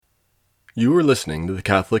You are listening to the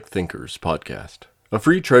Catholic Thinkers Podcast, a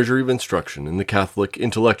free treasury of instruction in the Catholic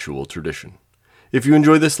intellectual tradition. If you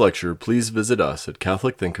enjoy this lecture, please visit us at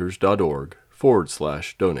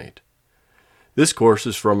catholicthinkers.org/donate. This course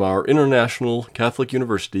is from our International Catholic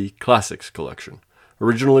University Classics Collection,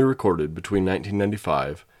 originally recorded between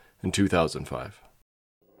 1995 and 2005.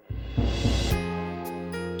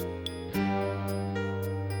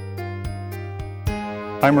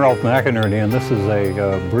 I'm Ralph McInerney, and this is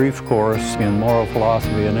a brief course in moral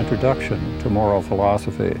philosophy, an introduction to moral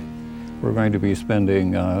philosophy. We're going to be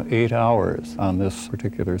spending 8 hours on this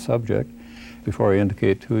particular subject. Before I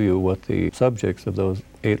indicate to you what the subjects of those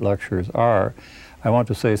 8 lectures are, I want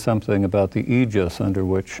to say something about the aegis under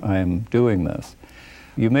which I'm doing this.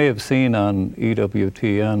 You may have seen on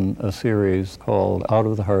EWTN a series called Out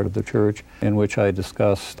of the Heart of the Church, in which I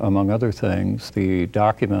discussed, among other things, the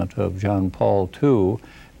document of John Paul II,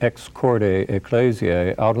 Ex Corde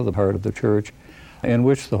Ecclesiae, Out of the Heart of the Church, in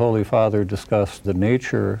which the Holy Father discussed the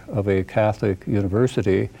nature of a Catholic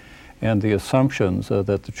university and the assumptions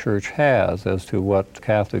that the Church has as to what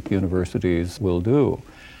Catholic universities will do.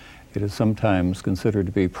 It is sometimes considered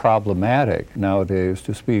to be problematic nowadays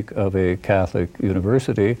to speak of a Catholic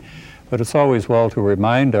university, but it's always well to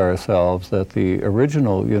remind ourselves that the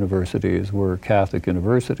original universities were Catholic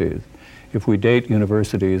universities. If we date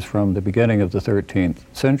universities from the beginning of the 13th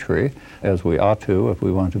century, as we ought to if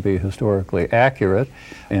we want to be historically accurate,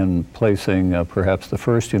 in placing perhaps the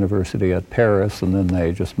first university at Paris, and then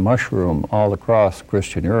they just mushroom all across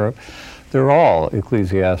Christian Europe, they're all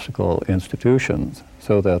ecclesiastical institutions,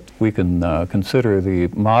 so that we can consider the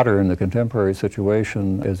modern, the contemporary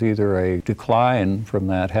situation as either a decline from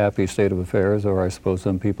that happy state of affairs, or I suppose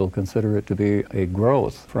some people consider it to be a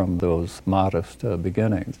growth from those modest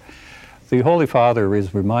beginnings. The Holy Father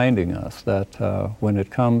is reminding us that when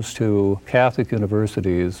it comes to Catholic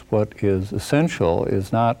universities, what is essential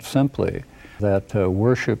is not simply that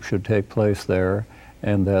worship should take place there,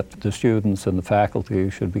 and that the students and the faculty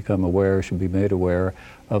should be made aware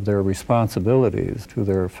of their responsibilities to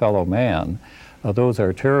their fellow man. Those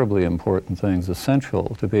are terribly important things,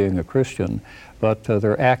 essential to being a Christian, but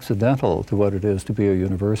they're accidental to what it is to be a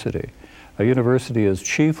university. A university is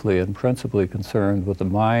chiefly and principally concerned with the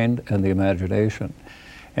mind and the imagination.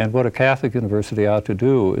 And what a Catholic university ought to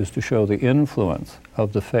do is to show the influence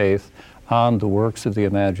of the faith on the works of the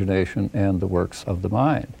imagination and the works of the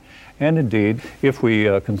mind. And indeed, if we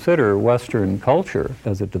consider Western culture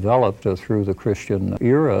as it developed through the Christian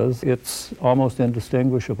eras, it's almost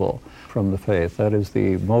indistinguishable from the faith. That is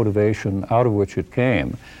the motivation out of which it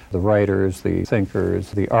came. The writers, the thinkers,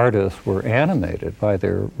 the artists were animated by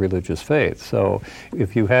their religious faith. So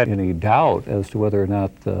if you had any doubt as to whether or not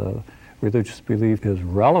religious belief is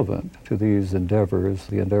relevant to these endeavors,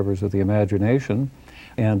 the endeavors of the imagination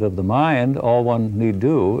and of the mind, all one need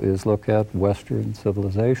do is look at Western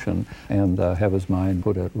civilization and have his mind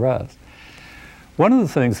put at rest. One of the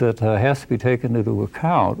things that has to be taken into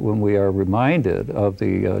account when we are reminded of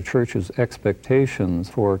the Church's expectations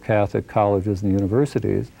for Catholic colleges and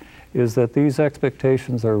universities is that these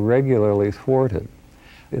expectations are regularly thwarted.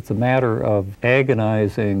 It's a matter of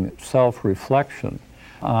agonizing self-reflection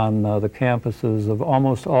on the campuses of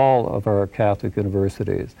almost all of our Catholic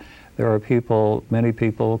universities. There are many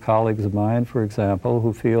people, colleagues of mine, for example,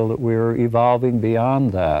 who feel that we're evolving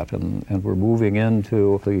beyond that and we're moving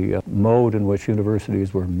into the mode in which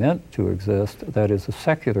universities were meant to exist, that is a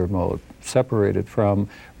secular mode, separated from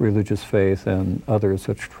religious faith and other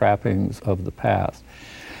such trappings of the past.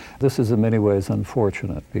 This is in many ways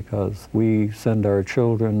unfortunate because we send our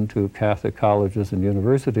children to Catholic colleges and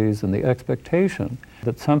universities in the expectation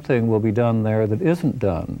that something will be done there that isn't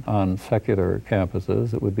done on secular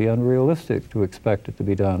campuses. It would be unrealistic to expect it to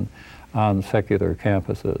be done on secular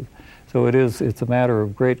campuses. So it's a matter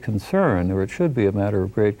of great concern, or it should be a matter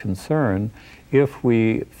of great concern, if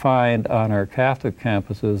we find on our Catholic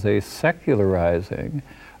campuses a secularizing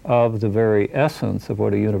of the very essence of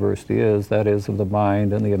what a university is, that is, of the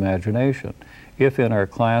mind and the imagination. If in our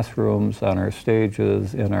classrooms, on our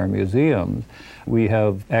stages, in our museums, we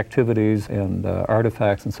have activities and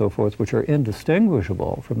artifacts and so forth which are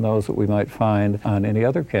indistinguishable from those that we might find on any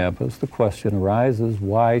other campus, the question arises,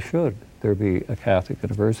 why should there be a Catholic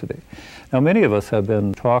university? Now, many of us have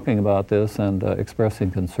been talking about this and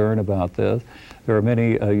expressing concern about this. There are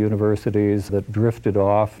many universities that drifted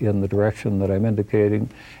off in the direction that I'm indicating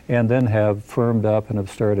and then have firmed up and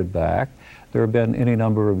have started back. There have been any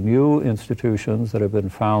number of new institutions that have been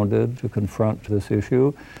founded to confront this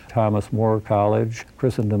issue. Thomas More College,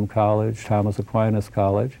 Christendom College, Thomas Aquinas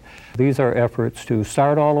College. These are efforts to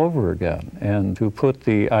start all over again and to put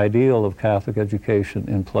the ideal of Catholic education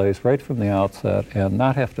in place right from the outset and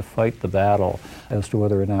not have to fight the battle as to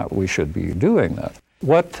whether or not we should be doing that.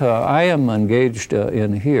 What I am engaged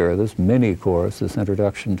in here, this mini course, this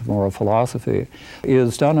Introduction to Moral Philosophy,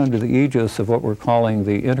 is done under the aegis of what we're calling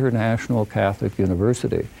the International Catholic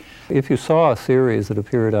University. If you saw a series that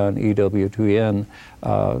appeared on EWTN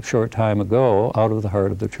a short time ago, Out of the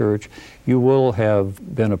Heart of the Church, you will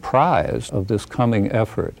have been apprised of this coming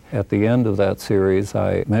effort. At the end of that series,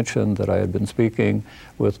 I mentioned that I had been speaking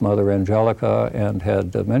with Mother Angelica and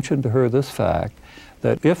had mentioned to her this fact,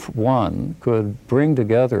 that if one could bring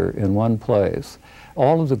together in one place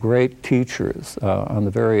all of the great teachers on the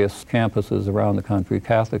various campuses around the country,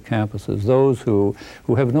 Catholic campuses, those who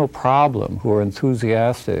have no problem, who are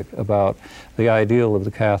enthusiastic about the ideal of the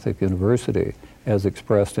Catholic University as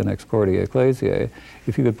expressed in Excordia Ecclesiae,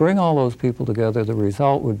 if you could bring all those people together, the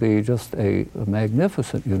result would be just a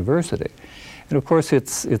magnificent university. And of course,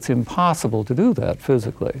 it's impossible to do that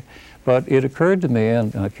physically. But it occurred to me,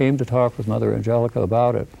 and I came to talk with Mother Angelica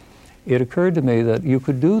about it, it occurred to me that you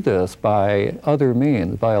could do this by other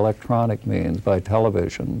means, by electronic means, by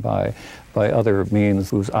television, by other means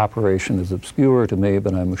whose operation is obscure to me,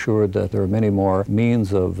 but I'm assured that there are many more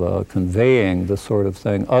means of conveying this sort of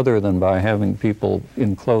thing other than by having people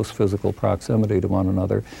in close physical proximity to one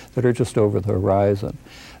another that are just over the horizon.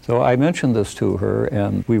 So I mentioned this to her,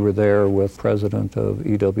 and we were there with President of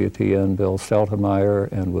EWTN, Bill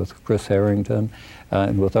Steltenmeyer, and with Chris Harrington,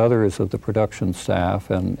 and with others of the production staff.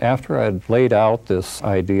 And after I had laid out this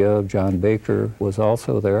idea, John Baker was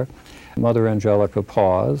also there. Mother Angelica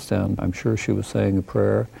paused, and I'm sure she was saying a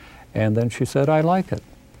prayer, and then she said, I like it.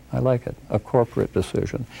 I like it, a corporate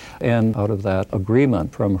decision. And out of that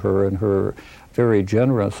agreement from her and her very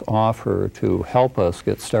generous offer to help us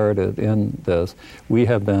get started in this, we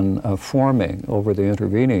have been forming over the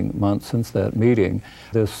intervening months since that meeting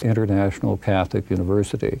this International Catholic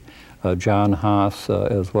University. John Haas,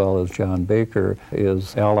 as well as John Baker,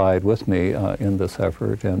 is allied with me in this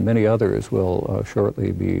effort, and many others will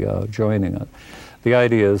shortly be joining us. The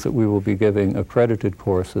idea is that we will be giving accredited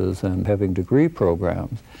courses and having degree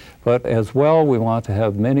programs. But as well, we want to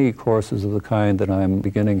have many courses of the kind that I'm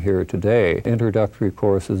beginning here today. Introductory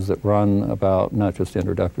courses that run about, not just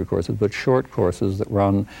introductory courses, but short courses that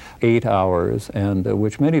run 8 hours, and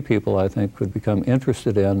which many people, I think, could become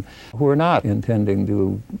interested in who are not intending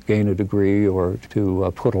to gain a degree or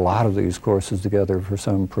to put a lot of these courses together for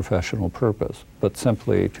some professional purpose, but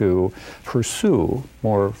simply to pursue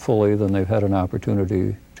more fully than they've had an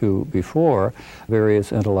opportunity to before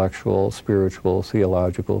various intellectual, spiritual,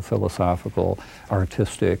 theological, philosophical,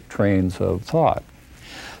 artistic trains of thought.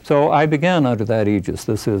 So I began under that aegis.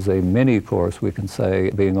 This is a mini course, we can say,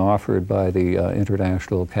 being offered by the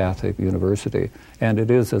International Catholic University. And it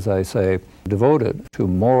is, as I say, devoted to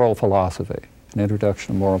moral philosophy, an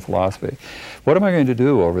introduction to moral philosophy. What am I going to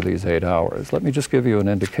do over these 8 hours? Let me just give you an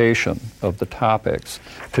indication of the topics.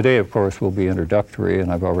 Today, of course, will be introductory,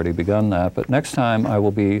 and I've already begun that, but next time I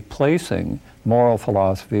will be placing moral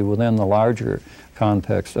philosophy within the larger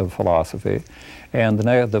context of philosophy. And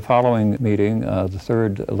the following meeting, the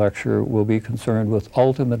third lecture, will be concerned with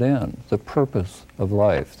ultimate end, the purpose of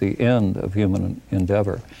life, the end of human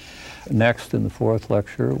endeavor. Next, in the fourth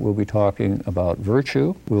lecture, we'll be talking about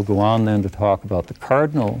virtue. We'll go on then to talk about the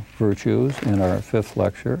cardinal virtues in our fifth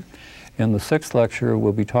lecture. In the sixth lecture,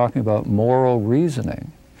 we'll be talking about moral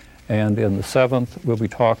reasoning. And in the seventh, we'll be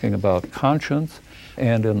talking about conscience.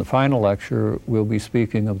 And in the final lecture, we'll be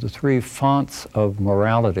speaking of the three fonts of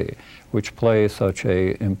morality, which play such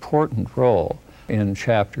an important role in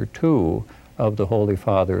Chapter 2 of the Holy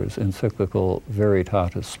Father's encyclical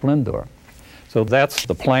Veritatis Splendor. So that's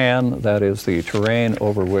the plan, that is the terrain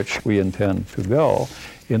over which we intend to go.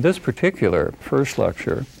 In this particular first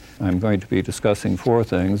lecture, I'm going to be discussing four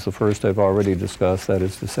things. The first I've already discussed, that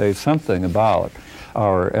is to say something about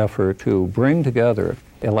our effort to bring together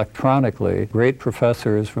electronically great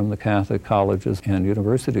professors from the Catholic colleges and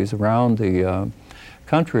universities around the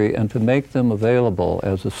country and to make them available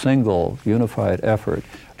as a single unified effort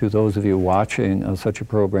to those of you watching such a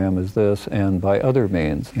program as this and by other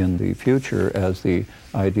means in the future as the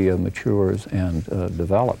idea matures and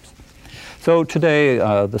develops. So today,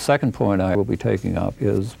 the second point I will be taking up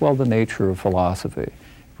is, well, the nature of philosophy.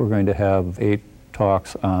 We're going to have 8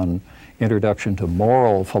 talks on Introduction to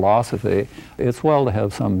Moral Philosophy. It's well to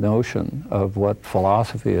have some notion of what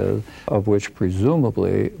philosophy is, of which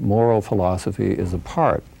presumably moral philosophy is a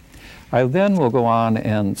part. I then will go on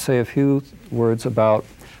and say a few words about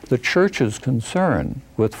the Church's concern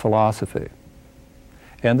with philosophy.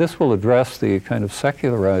 And this will address the kind of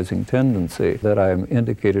secularizing tendency that I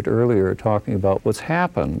indicated earlier, talking about what's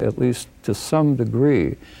happened, at least to some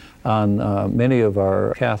degree, on many of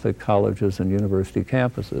our Catholic colleges and university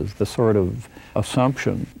campuses, the sort of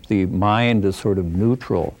assumption the mind is sort of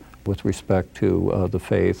neutral with respect to the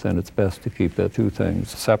faith, and it's best to keep the two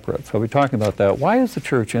things separate. So we're talking about that. Why is the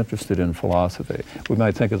Church interested in philosophy? We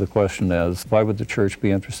might think of the question as, why would the Church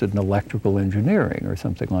be interested in electrical engineering or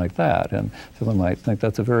something like that? And someone might think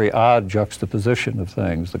that's a very odd juxtaposition of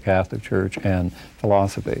things, the Catholic Church and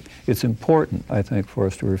philosophy. It's important, I think, for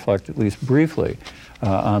us to reflect at least briefly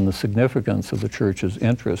on the significance of the Church's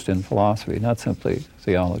interest in philosophy, not simply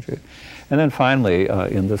theology. And then finally,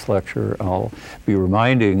 in this lecture, I'll be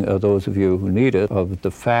reminding those of you who need it of the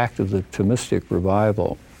fact of the Thomistic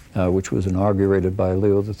revival, which was inaugurated by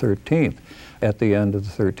Leo XIII at the end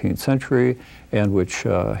of the 13th century, and which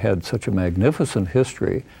had such a magnificent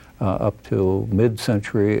history up till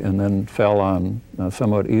mid-century, and then fell on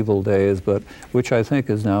somewhat evil days, but which I think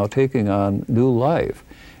is now taking on new life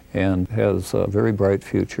and has a very bright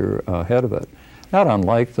future ahead of it. Not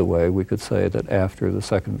unlike the way we could say that after the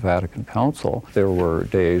Second Vatican Council, there were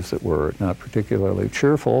days that were not particularly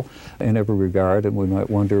cheerful in every regard, and we might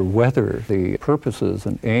wonder whether the purposes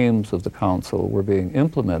and aims of the Council were being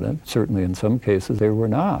implemented. Certainly in some cases they were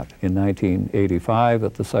not. In 1985,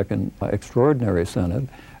 at the Second Extraordinary Synod,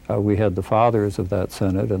 we had the fathers of that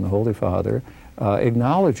Synod and the Holy Father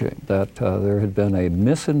acknowledging that there had been a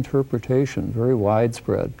misinterpretation, very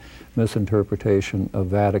widespread misinterpretation of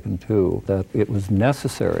Vatican II, that it was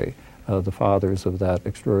necessary, the fathers of that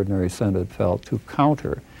extraordinary synod felt, to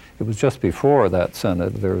counter. It was just before that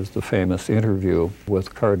synod, there was the famous interview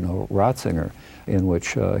with Cardinal Ratzinger, in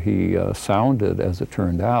which he sounded, as it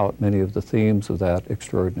turned out, many of the themes of that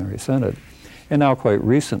extraordinary synod. And now quite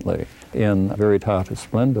recently, in Veritatis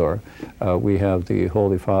Splendor, we have the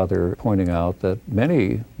Holy Father pointing out that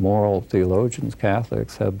many moral theologians,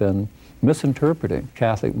 Catholics, have been misinterpreting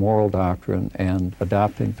Catholic moral doctrine and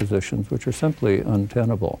adopting positions which are simply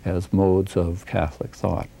untenable as modes of Catholic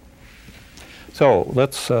thought. So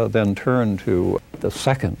let's then turn to the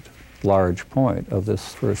second large point of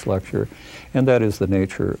this first lecture, and that is the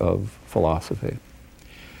nature of philosophy.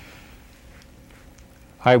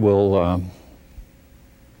 I will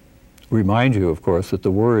remind you, of course, that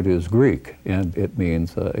the word is Greek, and it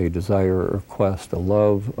means a desire or quest, a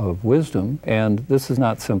love of wisdom. And this is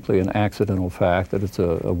not simply an accidental fact that it's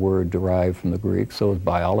a word derived from the Greek. So is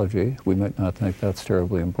biology. We might not think that's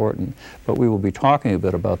terribly important, but we will be talking a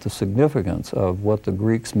bit about the significance of what the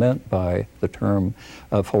Greeks meant by the term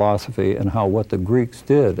philosophy, and how what the Greeks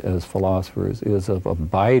did as philosophers is of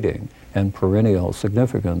abiding and perennial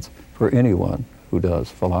significance for anyone who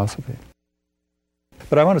does philosophy.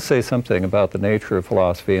 But I want to say something about the nature of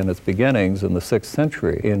philosophy and its beginnings in the 6th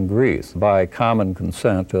century in Greece. By common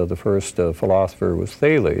consent, the first philosopher was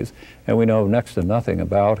Thales, and we know next to nothing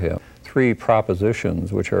about him. 3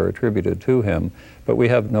 propositions which are attributed to him, but we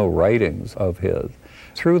have no writings of his.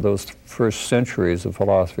 Through those first centuries of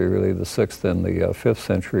philosophy, really the 6th and the 5th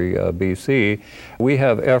century BC, we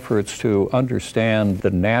have efforts to understand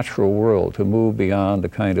the natural world, to move beyond a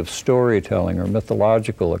kind of storytelling or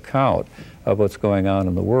mythological account of what's going on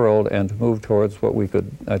in the world, and to move towards what we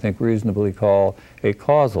could, I think, reasonably call a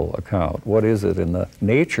causal account. What is it in the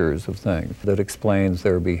natures of things that explains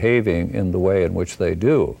their behaving in the way in which they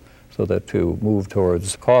do? So that to move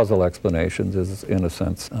towards causal explanations is, in a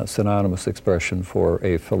sense, a synonymous expression for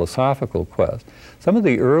a philosophical quest. Some of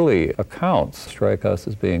the early accounts strike us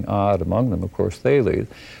as being odd, among them, of course, Thales.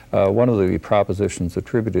 One of the propositions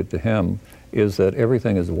attributed to him is that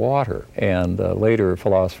everything is water. And later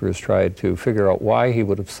philosophers tried to figure out why he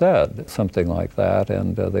would have said something like that,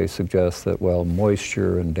 and they suggest that, well,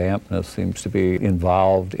 moisture and dampness seems to be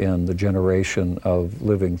involved in the generation of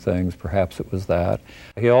living things. Perhaps it was that.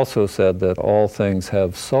 He also said that all things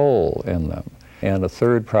have soul in them. And a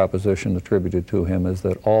third proposition attributed to him is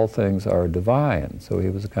that all things are divine. So he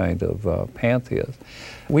was a kind of pantheist.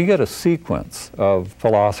 We get a sequence of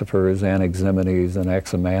philosophers, Anaximenes and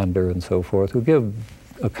Anaximander and so forth, who give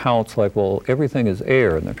accounts like, well, everything is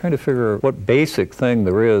air, and they're trying to figure out what basic thing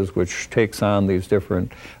there is which takes on these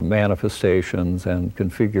different manifestations and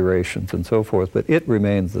configurations and so forth, but it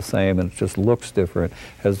remains the same, and it just looks different,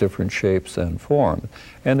 has different shapes and forms.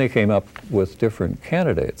 And they came up with different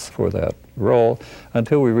candidates for that role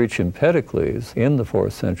until we reach Empedocles in the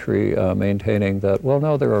 4th century, maintaining that, well,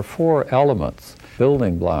 no, there are 4 elements,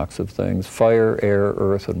 building blocks of things: fire, air,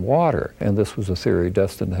 earth, and water. And this was a theory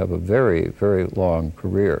destined to have a very, very long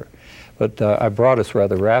career. But I brought us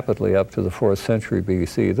rather rapidly up to the 4th century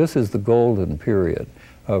BC. This is the golden period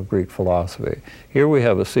of Greek philosophy. Here we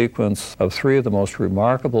have a sequence of 3 of the most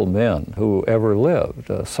remarkable men who ever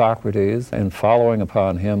lived. Socrates, and following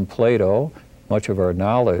upon him, Plato. Much of our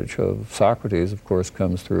knowledge of Socrates, of course,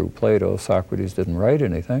 comes through Plato. Socrates didn't write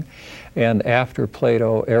anything. And after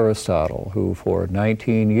Plato, Aristotle, who for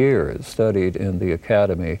 19 years studied in the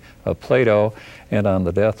academy of Plato, and on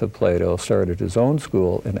the death of Plato started his own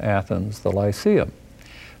school in Athens, the Lyceum.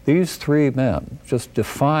 These 3 men just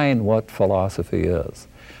define what philosophy is.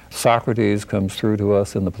 Socrates comes through to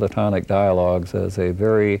us in the Platonic dialogues as a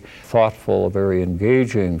very thoughtful, very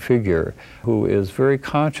engaging figure who is very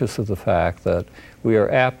conscious of the fact that we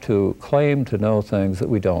are apt to claim to know things that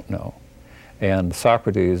we don't know. And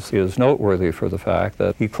Socrates is noteworthy for the fact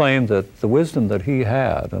that he claimed that the wisdom that he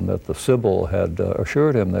had and that the Sibyl had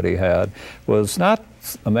assured him that he had was not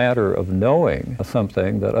a matter of knowing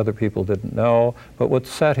something that other people didn't know, but what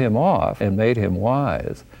set him off and made him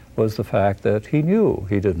wise was the fact that he knew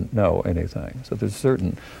he didn't know anything. So there's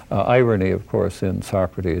certain irony, of course, in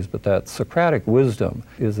Socrates, but that Socratic wisdom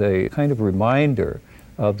is a kind of reminder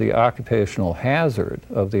of the occupational hazard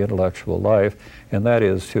of the intellectual life, and that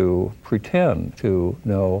is to pretend to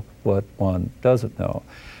know what one doesn't know.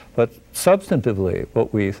 But substantively,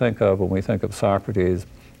 what we think of when we think of Socrates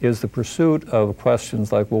is the pursuit of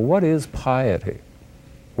questions like, well, what is piety?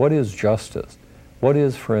 What is justice? What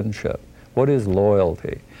is friendship? What is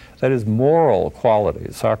loyalty? That is moral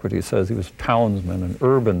qualities. Socrates says he was a townsman, an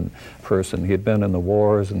urban person. He had been in the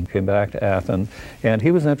wars and came back to Athens. And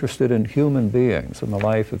he was interested in human beings and the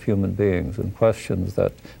life of human beings and questions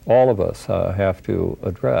that all of us have to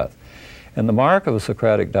address. And the mark of a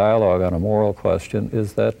Socratic dialogue on a moral question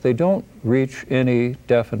is that they don't reach any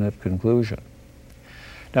definite conclusion.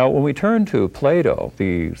 Now, when we turn to Plato,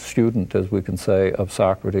 the student, as we can say, of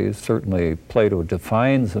Socrates, certainly Plato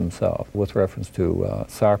defines himself with reference to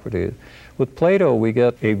Socrates. With Plato, we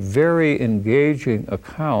get a very engaging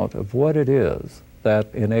account of what it is that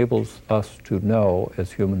enables us to know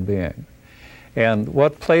as human beings. And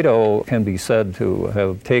what Plato can be said to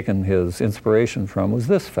have taken his inspiration from was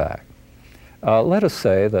this fact. Let us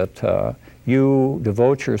say that you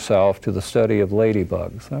devote yourself to the study of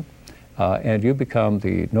ladybugs. And you become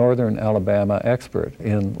the Northern Alabama expert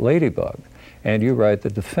in ladybug. And you write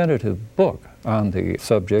the definitive book on the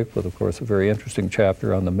subject, with, of course, a very interesting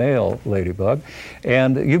chapter on the male ladybug.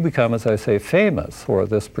 And you become, as I say, famous for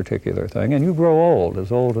this particular thing. And you grow old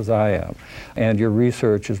as I am. And your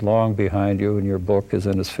research is long behind you, and your book is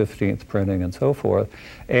in its 15th printing and so forth.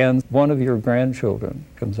 And one of your grandchildren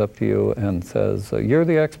comes up to you and says, "You're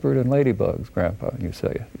the expert in ladybugs, Grandpa." And you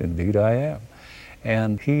say, "Indeed I am."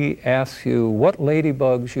 And he asks you what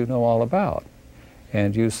ladybugs you know all about.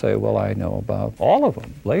 And you say, "Well, I know about all of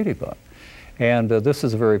them, ladybug." And this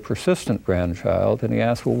is a very persistent grandchild. And he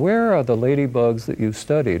asks, "Well, where are the ladybugs that you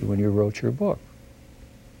studied when you wrote your book?"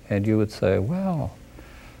 And you would say, "Well,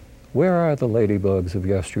 where are the ladybugs of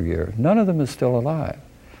yesteryear? None of them is still alive."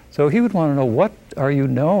 So he would want to know, what are you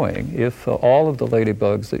knowing if all of the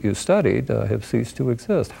ladybugs that you studied have ceased to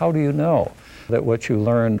exist? How do you know that what you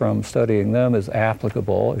learned from studying them is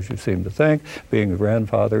applicable, as you seem to think, being a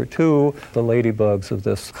grandfather, to the ladybugs of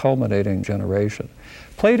this culminating generation?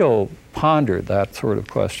 Plato pondered that sort of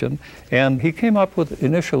question, and he came up with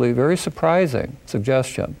initially a very surprising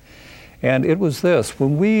suggestion. And it was this: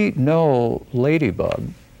 when we know ladybug,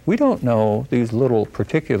 we don't know these little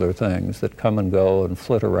particular things that come and go and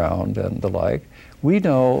flit around and the like. We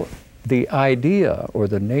know the idea or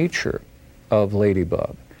the nature of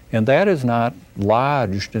ladybug. And that is not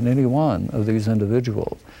lodged in any one of these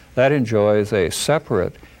individuals. That enjoys a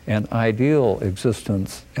separate and ideal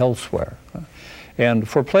existence elsewhere. And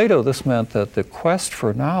for Plato, this meant that the quest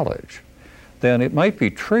for knowledge, then it might be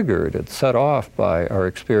triggered, it's set off by our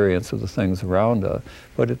experience of the things around us,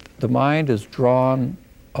 but the mind is drawn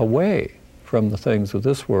away from the things of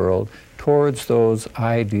this world towards those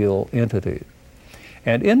ideal entities.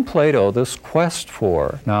 And in Plato, this quest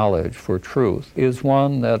for knowledge, for truth, is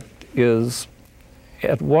one that is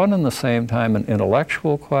at one and the same time an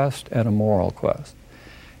intellectual quest and a moral quest.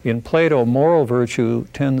 In Plato, moral virtue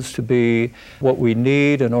tends to be what we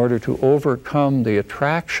need in order to overcome the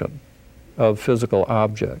attraction of physical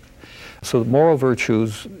objects. So moral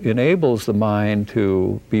virtues enables the mind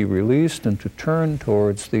to be released and to turn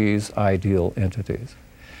towards these ideal entities.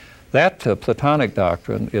 That Platonic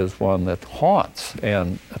doctrine is one that haunts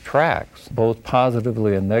and attracts both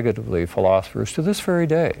positively and negatively philosophers to this very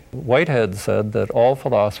day. Whitehead said that all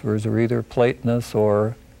philosophers are either Platonists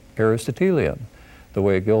or Aristotelian. The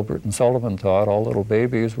way Gilbert and Sullivan thought, all little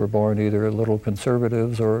babies were born either little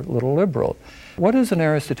conservatives or little liberal. What is an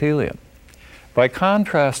Aristotelian? By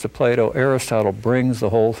contrast to Plato, Aristotle brings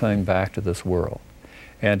the whole thing back to this world.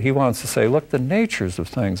 And he wants to say, look, the natures of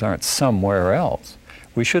things aren't somewhere else.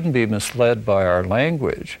 We shouldn't be misled by our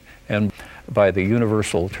language and by the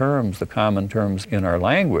universal terms, the common terms in our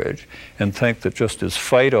language, and think that just as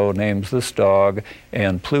Fido names this dog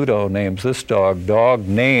and Pluto names this dog, dog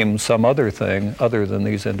names some other thing other than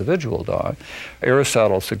these individual dogs.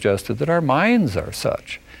 Aristotle suggested that our minds are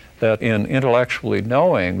such that in intellectually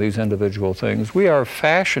knowing these individual things, we are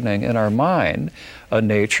fashioning in our mind a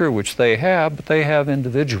nature which they have, but they have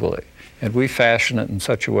individually. And we fashion it in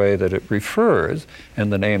such a way that it refers,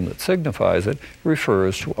 and the name that signifies it,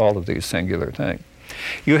 refers to all of these singular things.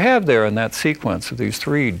 You have there in that sequence of these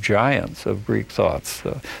three giants of Greek thoughts,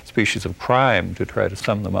 species of crime, to try to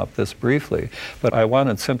sum them up this briefly. But I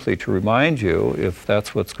wanted simply to remind you, if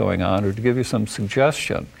that's what's going on, or to give you some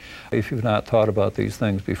suggestion, if you've not thought about these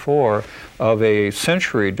things before, of a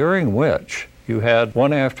century during which you had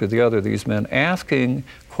one after the other these men asking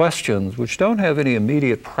questions which don't have any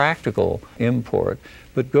immediate practical import,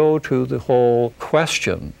 but go to the whole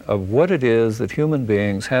question of what it is that human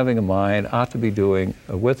beings having a mind ought to be doing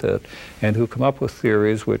with it, and who come up with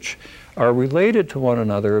theories which are related to one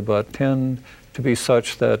another but tend to be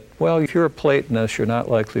such that, well, if you're a Platonist, you're not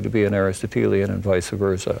likely to be an Aristotelian and vice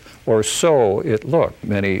versa. Or so it looked.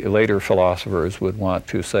 Many later philosophers would want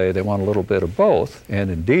to say they want a little bit of both, and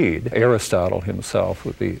indeed, Aristotle himself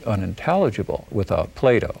would be unintelligible without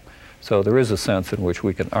Plato. So there is a sense in which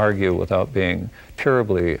we can argue without being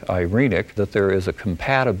terribly ironic that there is a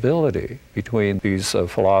compatibility between these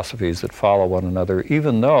philosophies that follow one another,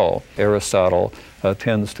 even though Aristotle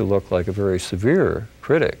tends to look like a very severe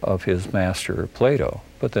critic of his master Plato.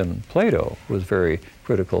 But then Plato was very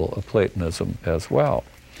critical of Platonism as well.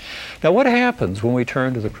 Now, what happens when we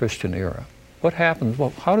turn to the Christian era? What happens?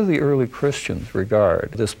 Well, how do the early Christians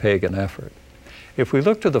regard this pagan effort? If we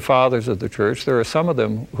look to the fathers of the church, there are some of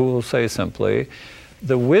them who will say simply,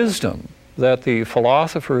 the wisdom that the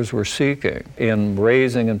philosophers were seeking in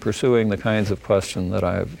raising and pursuing the kinds of question that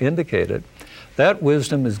I've indicated, that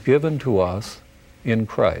wisdom is given to us in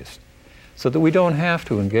Christ, so that we don't have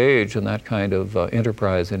to engage in that kind of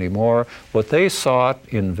enterprise anymore. What they sought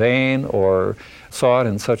in vain or sought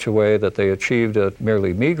in such a way that they achieved a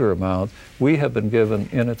merely meager amount, we have been given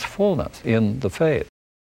in its fullness in the faith.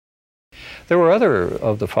 There were other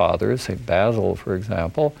of the fathers, St. Basil, for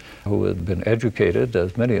example, who had been educated,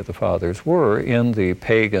 as many of the fathers were, in the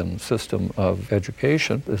pagan system of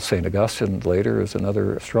education. St. Augustine later is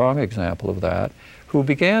another strong example of that, who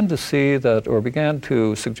began to see that, or began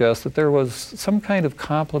to suggest that there was some kind of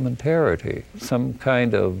complementarity, some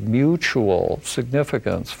kind of mutual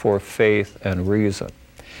significance for faith and reason.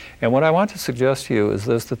 And what I want to suggest to you is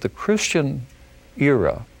this, that the Christian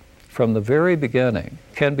era, from the very beginning,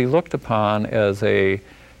 can be looked upon as an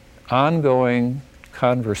ongoing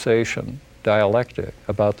conversation, dialectic,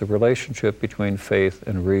 about the relationship between faith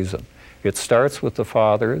and reason. It starts with the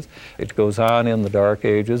fathers, it goes on in the Dark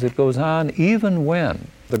Ages, it goes on even when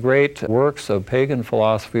the great works of pagan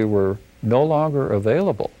philosophy were no longer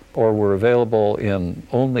available, or were available in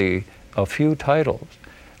only a few titles.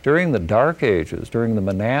 During the Dark Ages, during the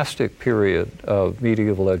monastic period of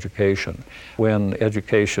medieval education, when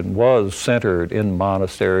education was centered in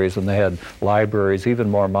monasteries and they had libraries even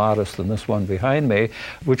more modest than this one behind me,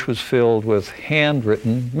 which was filled with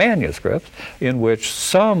handwritten manuscripts in which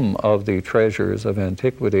some of the treasures of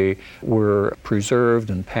antiquity were preserved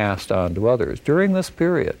and passed on to others. During this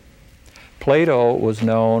period, Plato was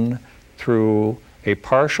known through a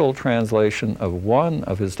partial translation of one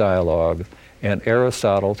of his dialogues, and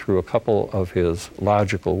Aristotle through a couple of his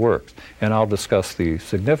logical works. And I'll discuss the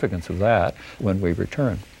significance of that when we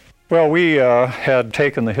return. Well, we had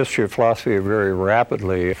taken the history of philosophy very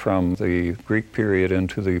rapidly from the Greek period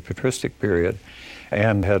into the patristic period,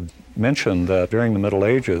 and had mentioned that during the Middle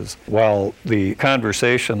Ages, while the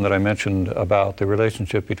conversation that I mentioned about the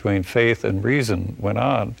relationship between faith and reason went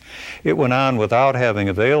on, it went on without having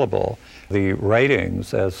available the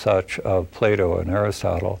writings as such of Plato and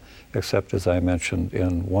Aristotle, except, as I mentioned,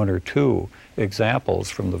 in one or two examples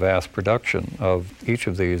from the vast production of each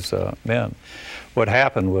of these men. What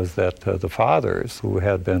happened was that the fathers, who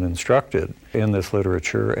had been instructed in this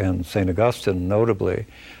literature, and St. Augustine notably,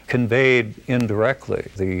 conveyed indirectly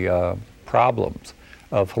the problems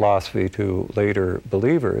of philosophy to later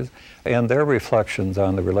believers, and their reflections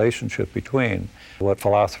on the relationship between what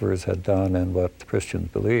philosophers had done and what Christians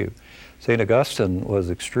believed. St. Augustine was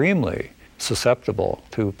extremely susceptible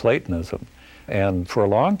to Platonism, and for a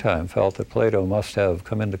long time felt that Plato must have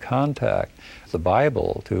come into contact with the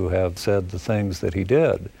Bible to have said the things that he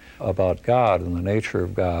did about God and the nature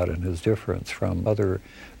of God and his difference from other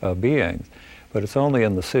beings. But it's only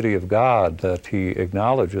in the City of God that he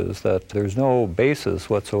acknowledges that there's no basis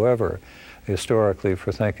whatsoever historically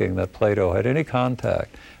for thinking that Plato had any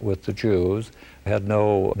contact with the Jews, had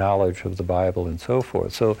no knowledge of the Bible and so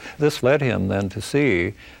forth. So this led him then to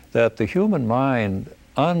see that the human mind,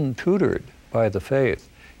 untutored by the faith,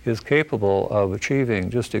 is capable of achieving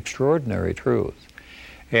just extraordinary truths.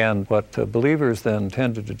 And what believers then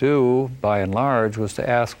tended to do, by and large, was to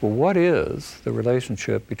ask, well, what is the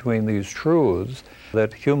relationship between these truths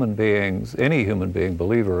that human beings, any human being,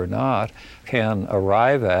 believer or not, can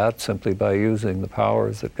arrive at simply by using the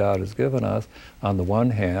powers that God has given us on the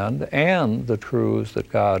one hand, and the truths that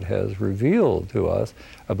God has revealed to us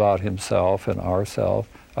about himself and ourself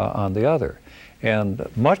on the other. And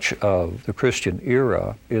much of the Christian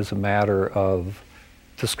era is a matter of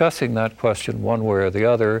discussing that question one way or the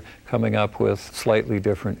other, coming up with slightly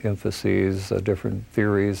different emphases, different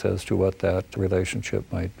theories as to what that relationship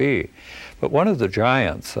might be. But one of the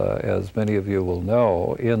giants, as many of you will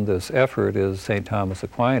know, in this effort is St. Thomas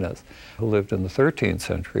Aquinas, who lived in the 13th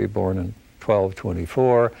century, born in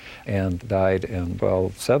 1224 and died in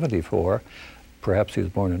 1274. Perhaps he was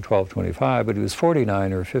born in 1225, but he was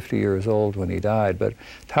 49 or 50 years old when he died. But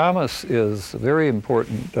Thomas is a very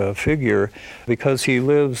important figure because he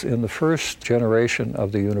lives in the first generation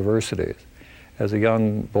of the universities. As a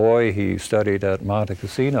young boy, he studied at Monte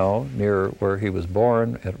Cassino, near where he was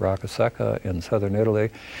born, at Roccasecca in southern Italy.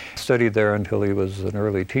 Studied there until he was an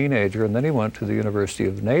early teenager, and then he went to the University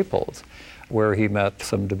of Naples, where he met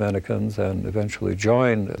some Dominicans and eventually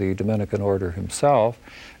joined the Dominican order himself.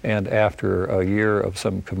 And after a year of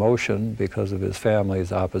some commotion because of his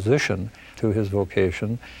family's opposition to his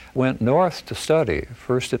vocation, went north to study,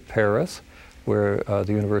 first at Paris, where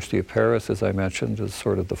the University of Paris, as I mentioned, is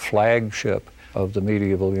sort of the flagship of the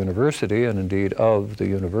medieval university, and indeed of the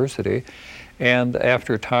university. And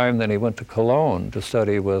after a time, then he went to Cologne to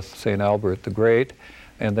study with St. Albert the Great,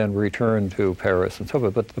 and then returned to Paris and so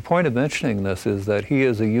forth. But the point of mentioning this is that he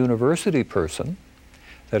is a university person.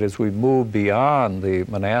 That is, we've moved beyond the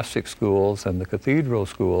monastic schools and the cathedral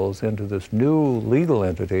schools into this new legal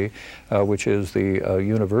entity, which is the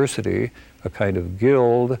university, a kind of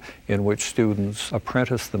guild in which students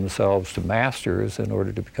apprentice themselves to masters in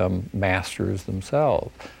order to become masters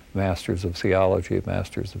themselves, masters of theology,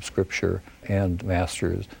 masters of scripture, and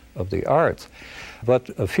masters of the arts. But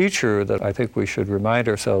a feature that I think we should remind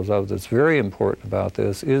ourselves of that's very important about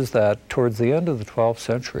this is that towards the end of the 12th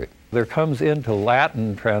century, there comes into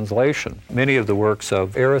Latin translation many of the works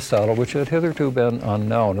of Aristotle, which had hitherto been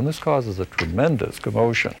unknown. And this causes a tremendous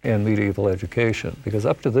commotion in medieval education, because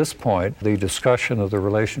up to this point, the discussion of the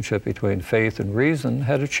relationship between faith and reason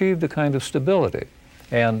had achieved a kind of stability.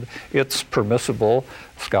 And it's permissible,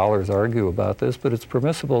 scholars argue about this, but it's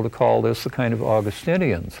permissible to call this the kind of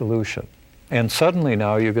Augustinian solution. And suddenly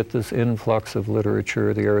now you get this influx of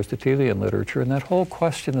literature, the Aristotelian literature, and that whole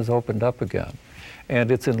question is opened up again.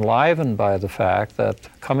 And it's enlivened by the fact that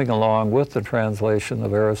coming along with the translation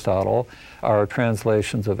of Aristotle are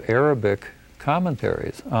translations of Arabic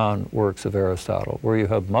commentaries on works of Aristotle, where you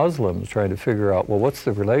have Muslims trying to figure out, well, what's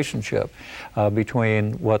the relationship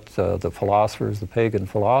between what the philosophers, the pagan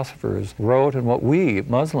philosophers, wrote and what we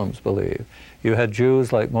Muslims believe. You had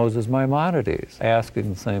Jews like Moses Maimonides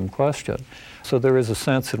asking the same question. So there is a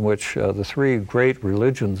sense in which the three great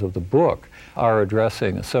religions of the book are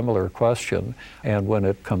addressing a similar question, and when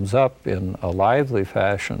it comes up in a lively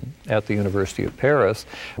fashion at the University of Paris,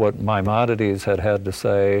 what Maimonides had to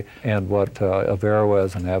say and what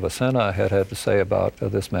Averroes and Avicenna had to say about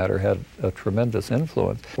this matter had a tremendous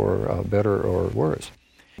influence, for better or worse.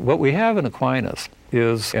 What we have in Aquinas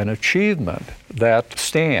is an achievement that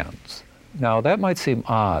stands. Now, that might seem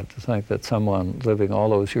odd to think that someone living all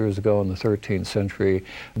those years ago in the 13th century,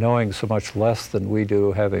 knowing so much less than we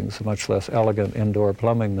do, having so much less elegant indoor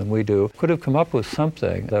plumbing than we do, could have come up with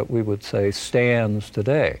something that we would say stands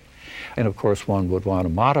today. And of course, one would want to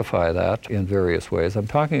modify that in various ways. I'm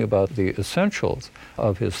talking about the essentials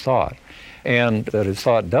of his thought. And that his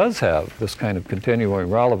thought does have this kind of continuing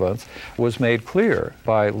relevance was made clear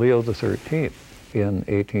by Leo XIII in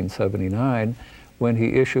 1879, when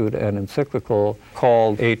he issued an encyclical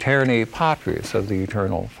called Aeterni Patris, of the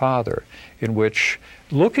Eternal Father, in which,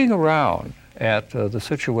 looking around at the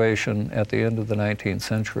situation at the end of the 19th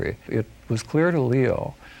century, it was clear to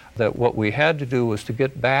Leo that what we had to do was to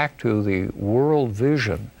get back to the world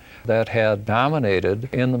vision that had dominated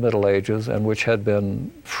in the Middle Ages and which had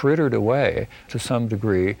been frittered away to some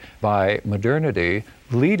degree by modernity,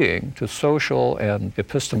 leading to social and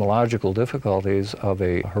epistemological difficulties of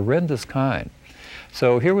a horrendous kind.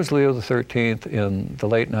 So here was Leo XIII in the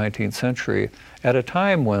late 19th century at a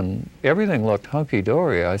time when everything looked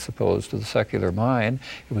hunky-dory, I suppose, to the secular mind.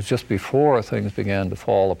 It was just before things began to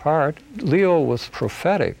fall apart. Leo was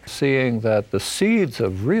prophetic, seeing that the seeds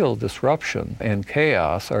of real disruption and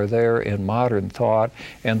chaos are there in modern thought,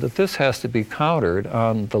 and that this has to be countered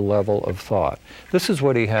on the level of thought. This is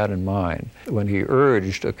what he had in mind when he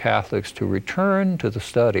urged Catholics to return to the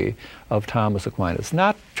study of Thomas Aquinas,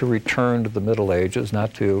 not to return to the Middle Ages,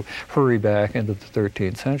 not to hurry back into the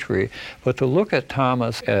 13th century, but to look at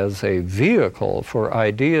Thomas as a vehicle for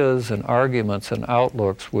ideas and arguments and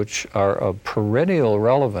outlooks which are of perennial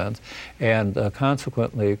relevance and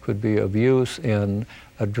consequently could be of use in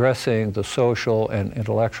addressing the social and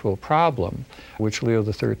intellectual problem which Leo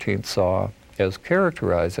XIII saw as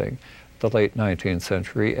characterizing the late 19th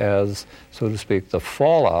century as, so to speak, the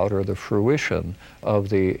fallout or the fruition of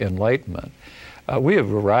the Enlightenment. We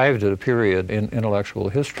have arrived at a period in intellectual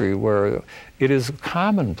history where it is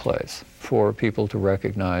commonplace for people to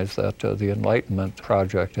recognize that the Enlightenment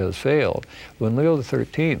project has failed. When Leo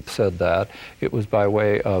XIII said that, it was by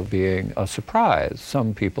way of being a surprise.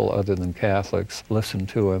 Some people, other than Catholics, listened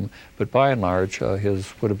to him, but by and large,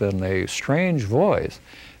 his would have been a strange voice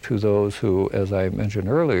to those who, as I mentioned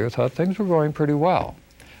earlier, thought things were going pretty well.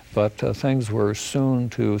 But things were soon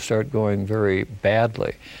to start going very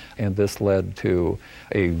badly, and this led to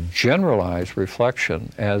a generalized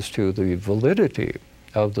reflection as to the validity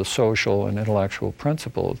of the social and intellectual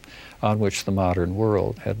principles on which the modern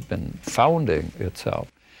world had been founding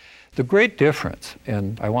itself. The great difference,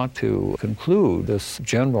 and I want to conclude this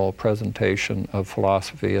general presentation of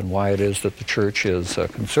philosophy and why it is that the Church is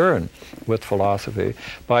concerned with philosophy,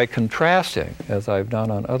 by contrasting, as I've done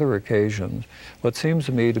on other occasions, what seems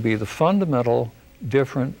to me to be the fundamental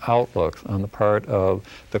different outlooks on the part of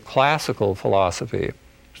the classical philosophy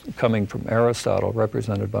coming from Aristotle,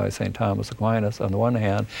 represented by St. Thomas Aquinas on the one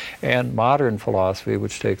hand, and modern philosophy,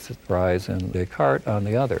 which takes its rise in Descartes on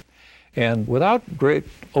the other. And without great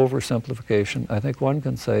oversimplification, I think one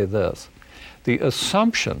can say this. The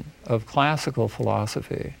assumption of classical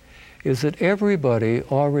philosophy is that everybody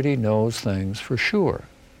already knows things for sure.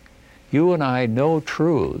 You and I know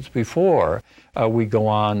truths before we go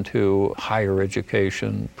on to higher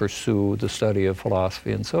education, pursue the study of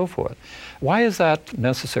philosophy, and so forth. Why is that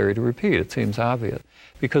necessary to repeat? It seems obvious.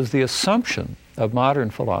 Because the assumption of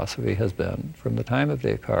modern philosophy has been, from the time of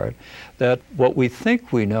Descartes, that what we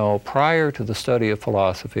think we know prior to the study of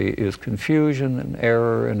philosophy is confusion and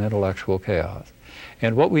error and intellectual chaos.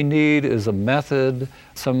 And what we need is a method,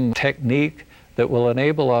 some technique that will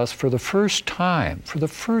enable us for the first time,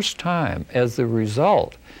 as the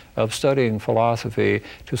result of studying philosophy,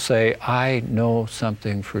 to say, I know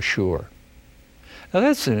something for sure. Now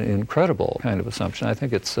that's an incredible kind of assumption. I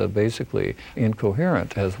think it's basically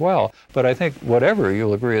incoherent as well, but I think whatever,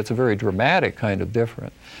 you'll agree, it's a very dramatic kind of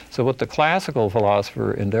difference. So what the classical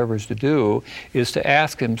philosopher endeavors to do is to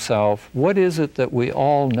ask himself, what is it that we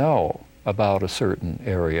all know about a certain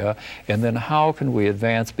area, and then how can we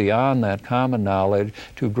advance beyond that common knowledge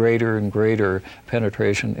to greater and greater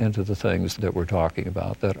penetration into the things that we're talking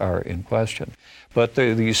about that are in question. But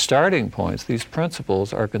these starting points, these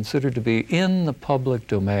principles, are considered to be in the public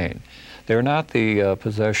domain. They're not the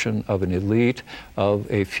possession of an elite, of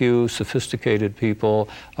a few sophisticated people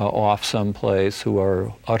off someplace who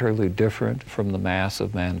are utterly different from the mass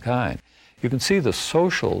of mankind. You can see the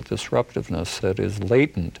social disruptiveness that is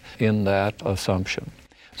latent in that assumption.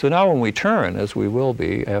 So now when we turn, as we will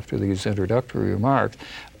be after these introductory remarks,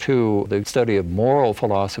 to the study of moral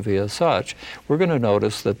philosophy as such, we're going to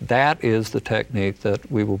notice that that is the technique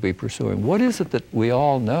that we will be pursuing. What is it that we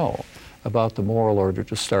all know about the moral order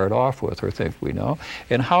to start off with, or think we know,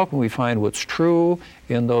 and how can we find what's true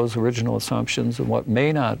in those original assumptions and what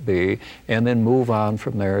may not be, and then move on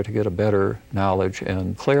from there to get a better knowledge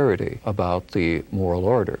and clarity about the moral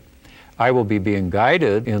order. I will be being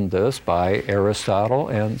guided in this by Aristotle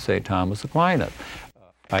and St. Thomas Aquinas.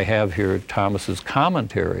 I have here Thomas's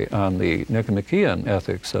commentary on the Nicomachean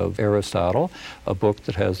Ethics of Aristotle, a book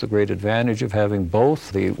that has the great advantage of having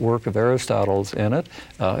both the work of Aristotle's in it,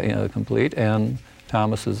 complete, and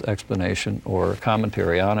Thomas's explanation or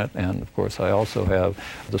commentary on it. And of course, I also have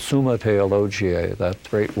the Summa Theologiae, that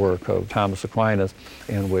great work of Thomas Aquinas,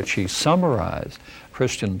 in which he summarized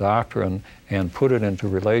Christian doctrine and put it into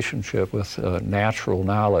relationship with natural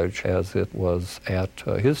knowledge as it was at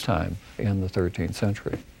his time in the 13th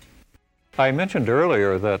century. I mentioned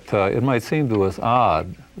earlier that it might seem to us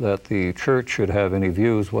odd that the church should have any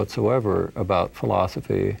views whatsoever about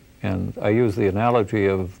philosophy, and I use the analogy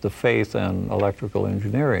of the faith and electrical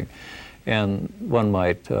engineering. And one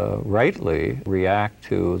might rightly react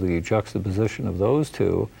to the juxtaposition of those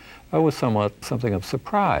two with something of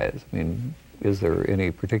surprise. I mean, is there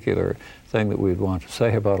any particular thing that we'd want to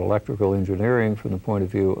say about electrical engineering from the point of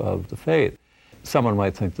view of the faith? Someone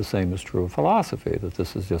might think the same is true of philosophy, that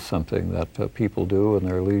this is just something that people do in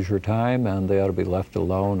their leisure time and they ought to be left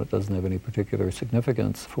alone. It doesn't have any particular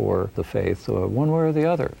significance for the faith, one way or the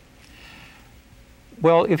other.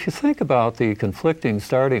 Well, if you think about the conflicting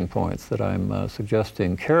starting points that I'm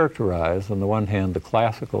suggesting characterize, on the one hand, the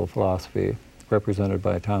classical philosophy represented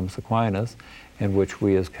by Thomas Aquinas, and which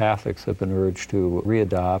we as Catholics have been urged to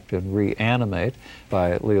readopt and reanimate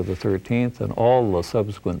by Leo XIII and all the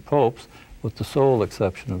subsequent popes, with the sole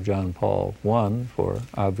exception of John Paul I for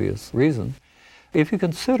obvious reasons. If you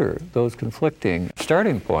consider those conflicting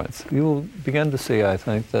starting points, you will begin to see, I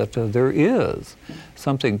think, that there is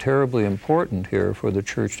something terribly important here for the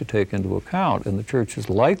Church to take into account, and the Church is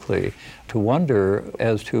likely to wonder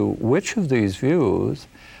as to which of these views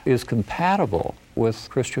is compatible with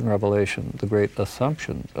Christian revelation, the great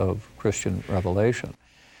assumptions of Christian revelation.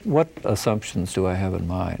 What assumptions do I have in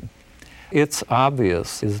mind? It's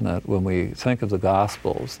obvious, isn't it, when we think of the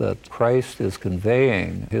Gospels, that Christ is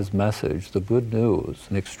conveying his message, the good news,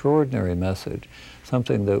 an extraordinary message,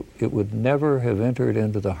 something that it would never have entered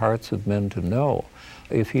into the hearts of men to know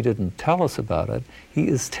if he didn't tell us about it. He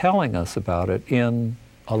is telling us about it in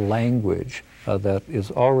a language that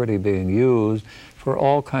is already being used for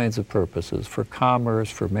all kinds of purposes, for commerce,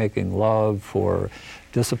 for making love, for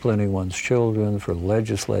disciplining one's children, for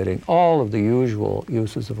legislating, all of the usual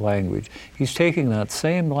uses of language. He's taking that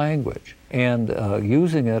same language and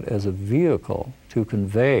using it as a vehicle to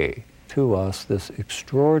convey to us this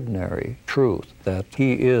extraordinary truth that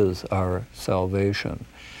he is our salvation.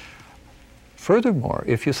 Furthermore,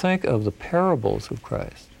 if you think of the parables of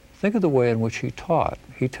Christ, think of the way in which he taught.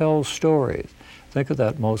 He tells stories. Think of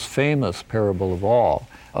that most famous parable of all,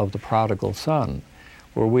 of the prodigal son,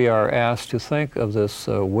 where we are asked to think of this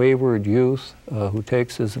wayward youth who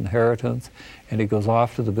takes his inheritance and he goes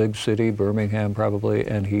off to the big city, Birmingham probably,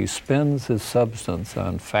 and he spends his substance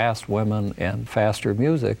on fast women and faster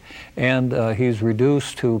music, and he's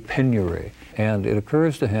reduced to penury. And it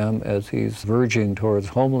occurs to him as he's verging towards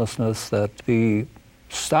homelessness that the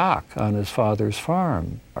stock on his father's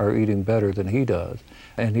farm are eating better than he does.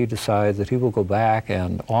 And he decides that he will go back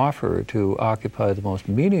and offer to occupy the most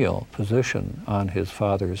menial position on his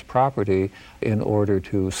father's property in order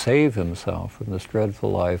to save himself from this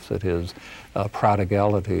dreadful life that his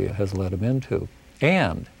prodigality has led him into.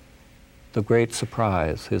 And the great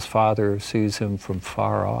surprise, his father sees him from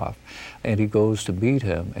far off, and he goes to meet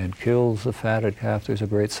him and kills the fatted calf. There's a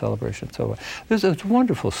great celebration. So it's a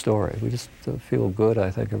wonderful story. We just feel good,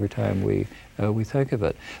 I think, every time we think of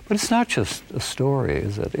it. But it's not just a story,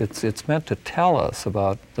 is it? It's meant to tell us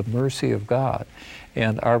about the mercy of God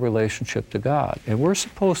and our relationship to God. And we're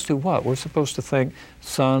supposed to what? We're supposed to think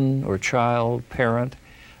son or child, parent,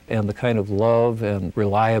 and the kind of love and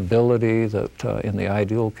reliability that, in the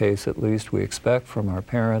ideal case at least, we expect from our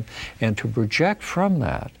parent, and to project from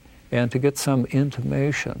that and to get some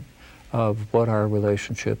intimation of what our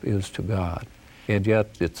relationship is to God. And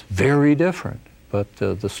yet it's very different, but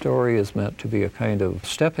the story is meant to be a kind of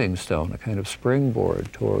stepping stone, a kind of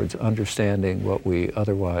springboard towards understanding what we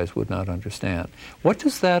otherwise would not understand. What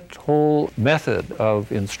does that whole method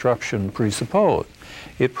of instruction presuppose?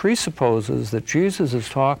 It presupposes that Jesus is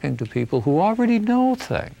talking to people who already know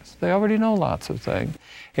things. They already know lots of things.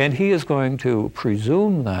 And he is going to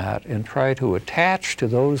presume that and try to attach to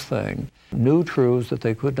those things new truths that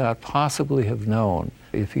they could not possibly have known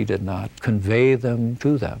if he did not convey them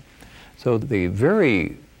to them. So the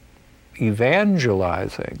very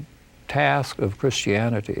evangelizing task of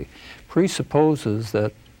Christianity presupposes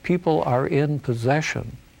that people are in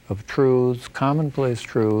possession of truths, commonplace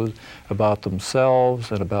truths about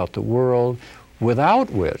themselves and about the world, without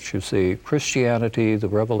which, you see, Christianity, the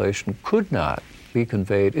revelation, could not be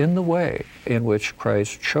conveyed in the way in which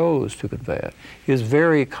Christ chose to convey it. His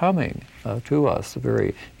very coming to us, the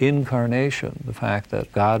very incarnation, the fact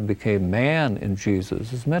that God became man in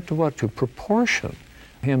Jesus, is meant to what? To proportion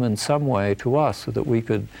him in some way to us so that we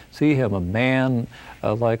could see him a man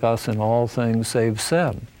like us in all things save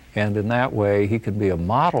sin. And in that way, he can be a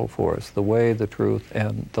model for us, the way, the truth,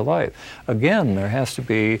 and the life. Again, there has to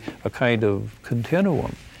be a kind of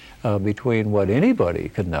continuum between what anybody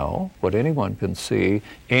can know, what anyone can see,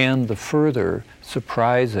 and the further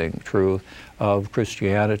surprising truth of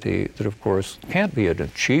Christianity that, of course, can't be an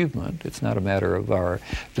achievement. It's not a matter of our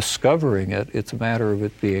discovering it. It's a matter of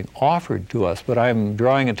it being offered to us. But I'm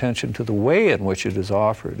drawing attention to the way in which it is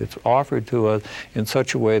offered. It's offered to us in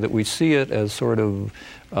such a way that we see it as sort of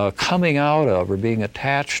coming out of or being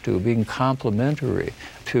attached to, being complementary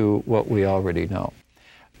to what we already know.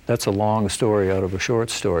 That's a long story out of a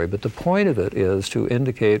short story, but the point of it is to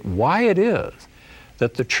indicate why it is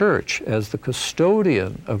that the church, as the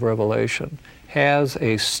custodian of revelation, has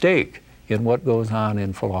a stake in what goes on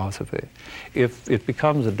in philosophy. If it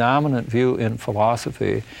becomes a dominant view in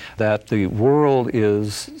philosophy that the world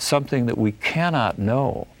is something that we cannot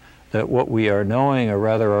know, that what we are knowing are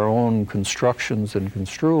rather our own constructions and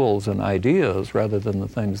construals and ideas rather than the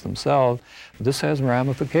things themselves, this has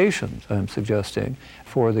ramifications, I'm suggesting,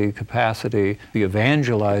 for the capacity, the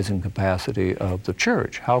evangelizing capacity of the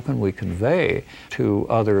church. How can we convey to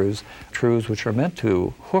others truths which are meant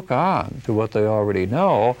to hook on to what they already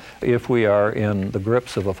know if we are in the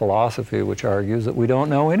grips of a philosophy which argues that we don't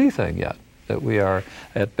know anything yet, that we are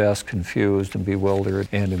at best confused and bewildered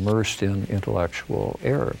and immersed in intellectual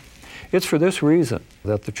error? It's for this reason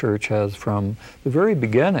that the church has, from the very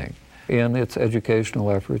beginning, in its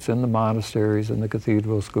educational efforts, in the monasteries, in the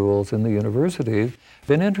cathedral schools, in the universities,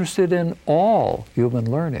 been interested in all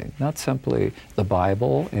human learning, not simply the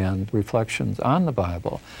Bible and reflections on the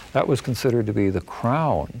Bible. That was considered to be the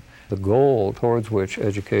crown, the goal towards which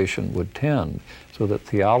education would tend, so that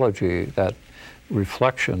theology, that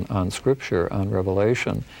reflection on Scripture, on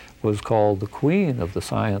revelation, was called the queen of the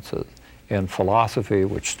sciences. And philosophy,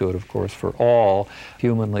 which stood, of course, for all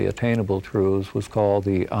humanly attainable truths, was called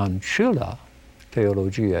the ancilla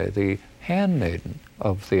theologiae, the handmaiden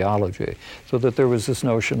of theology, so that there was this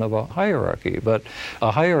notion of a hierarchy. But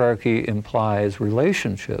a hierarchy implies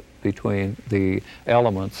relationship between the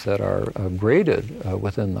elements that are graded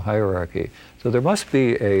within the hierarchy. So there must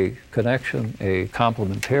be a connection, a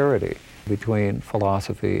complementarity between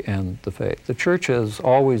philosophy and the faith. The church has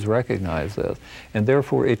always recognized this, and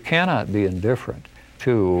therefore it cannot be indifferent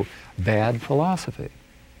to bad philosophy,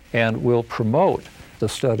 and will promote the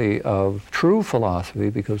study of true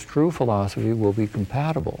philosophy, because true philosophy will be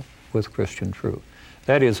compatible with Christian truth.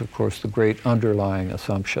 That is, of course, the great underlying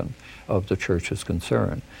assumption of the church's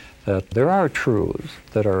concern, that there are truths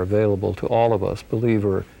that are available to all of us,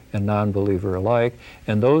 believer and non-believer alike,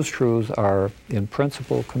 and those truths are in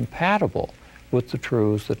principle compatible with the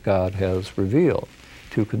truths that God has revealed.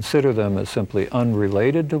 To consider them as simply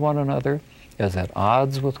unrelated to one another, as at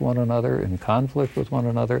odds with one another, in conflict with one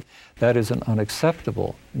another, that is an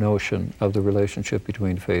unacceptable notion of the relationship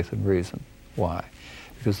between faith and reason. Why?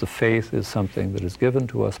 Because the faith is something that is given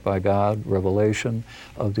to us by God, revelation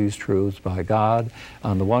of these truths by God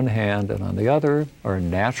on the one hand, and on the other, our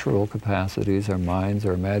natural capacities, our minds,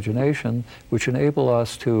 our imagination, which enable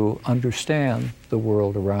us to understand the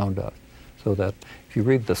world around us. So that if you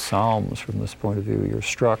read the Psalms from this point of view, you're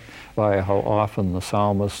struck by how often the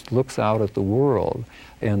psalmist looks out at the world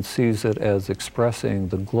and sees it as expressing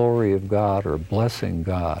the glory of God or blessing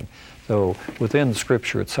God. So within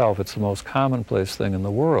Scripture itself, it's the most commonplace thing in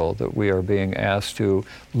the world that we are being asked to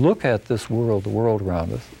look at this world, the world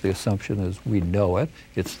around us. The assumption is we know it,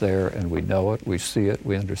 it's there and we know it, we see it,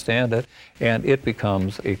 we understand it, and it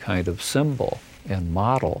becomes a kind of symbol and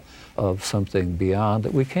model of something beyond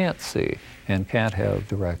that we can't see and can't have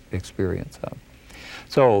direct experience of.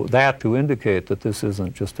 So that to indicate that this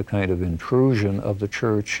isn't just a kind of intrusion of the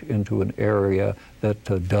church into an area that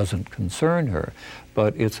doesn't concern her,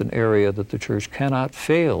 but it's an area that the church cannot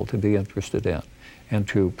fail to be interested in, and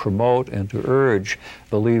to promote and to urge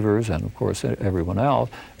believers, and of course everyone else,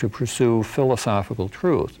 to pursue philosophical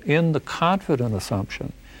truth in the confident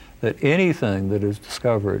assumption that anything that is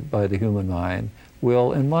discovered by the human mind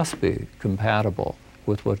will and must be compatible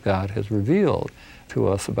with what God has revealed to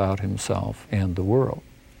us about himself and the world.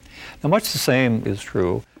 Now, much the same is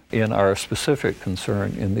true in our specific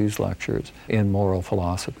concern in these lectures in moral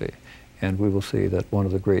philosophy. And we will see that one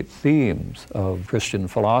of the great themes of Christian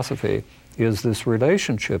philosophy is this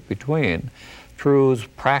relationship between truths,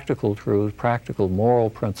 practical moral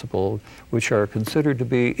principles, which are considered to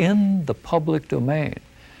be in the public domain.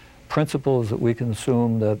 Principles that we can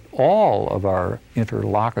assume that all of our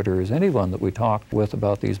interlocutors, anyone that we talk with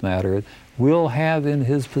about these matters, will have in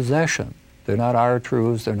his possession. They're not our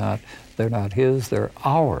truths, they're not his, they're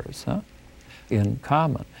ours, in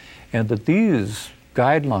common. And that these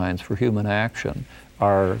guidelines for human action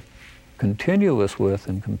are continuous with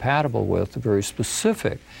and compatible with the very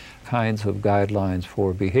specific kinds of guidelines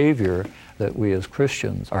for behavior that we as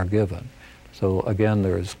Christians are given. So again,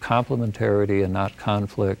 there's complementarity and not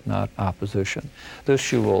conflict, not opposition.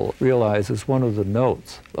 This, you will realize, is one of the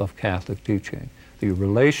notes of Catholic teaching. The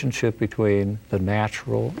relationship between the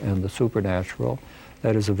natural and the supernatural.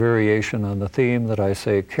 That is a variation on the theme that I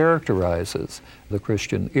say characterizes the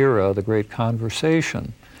Christian era, the great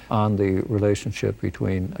conversation on the relationship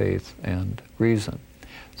between faith and reason.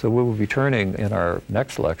 So we will be turning in our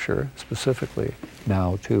next lecture specifically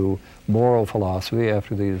now to moral philosophy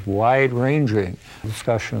after these wide-ranging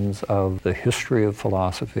discussions of the history of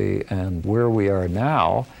philosophy and where we are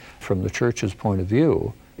now from the Church's point of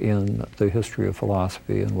view in the history of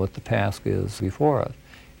philosophy and what the task is before us.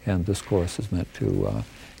 And this course is meant to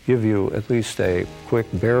give you at least a quick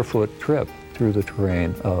barefoot trip through the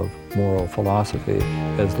terrain of moral philosophy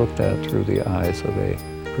as looked at through the eyes of a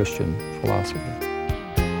Christian philosopher.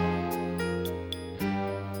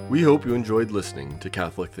 We hope you enjoyed listening to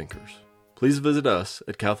Catholic Thinkers. Please visit us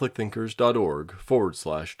at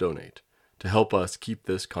catholicthinkers.org/donate to help us keep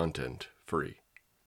this content free.